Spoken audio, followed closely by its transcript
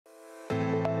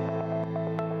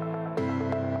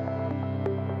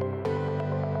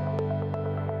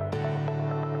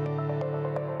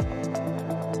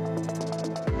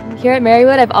Here at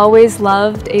Marywood, I've always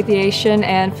loved aviation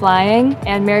and flying,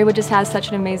 and Marywood just has such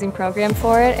an amazing program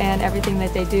for it and everything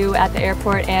that they do at the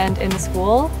airport and in the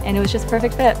school, and it was just a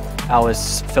perfect fit. I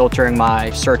was filtering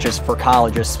my searches for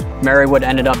colleges. Marywood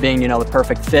ended up being, the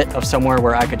perfect fit of somewhere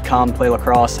where I could come, play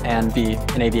lacrosse, and be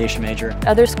an aviation major.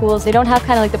 Other schools, they don't have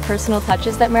kind of like the personal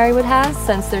touches that Marywood has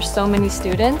since there's so many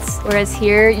students, whereas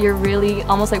here you're really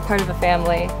almost like part of a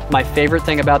family. My favorite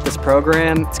thing about this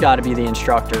program, it's got to be the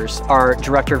instructors. Our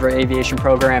director of our aviation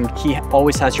program, he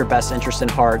always has your best interest in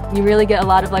heart. You really get a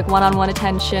lot of like one-on-one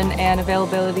attention and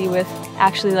availability with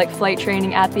actually like flight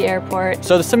training at the airport.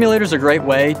 So the simulator is a great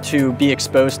way to be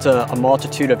exposed to a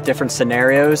multitude of different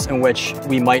scenarios in which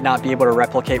we might not be able to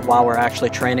replicate while we're actually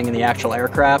training in the actual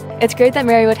aircraft. It's great that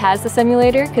Marywood has the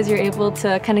simulator because you're able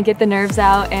to kind of get the nerves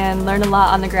out and learn a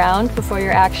lot on the ground before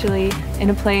you're actually in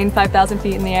a plane 5,000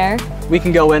 feet in the air. We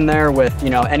can go in there with,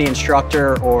 any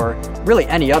instructor or really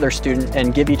any other student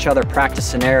and give each other practice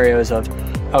scenarios of,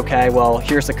 okay, well,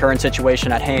 here's the current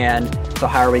situation at hand, so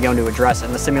how are we going to address it?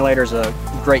 And the simulator is a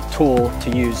great tool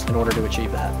to use in order to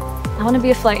achieve that. I want to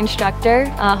be a flight instructor,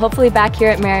 hopefully back here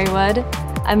at Marywood.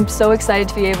 I'm so excited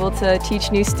to be able to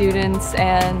teach new students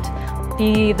and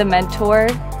be the mentor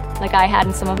like I had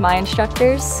in some of my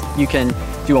instructors. You can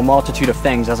do a multitude of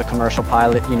things as a commercial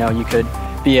pilot. You could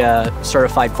be a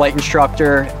certified flight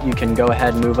instructor, you can go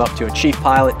ahead and move up to a chief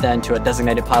pilot, then to a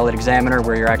designated pilot examiner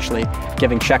where you're actually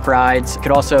giving check rides. You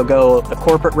could also go the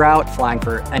corporate route, flying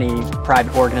for any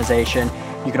private organization.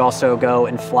 You could also go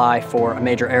and fly for a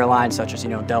major airline such as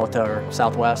Delta or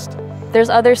Southwest. There's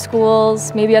other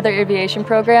schools, maybe other aviation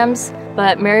programs,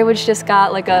 but Marywood's just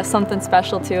got like something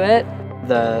special to it.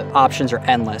 The options are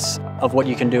endless of what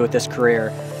you can do with this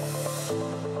career.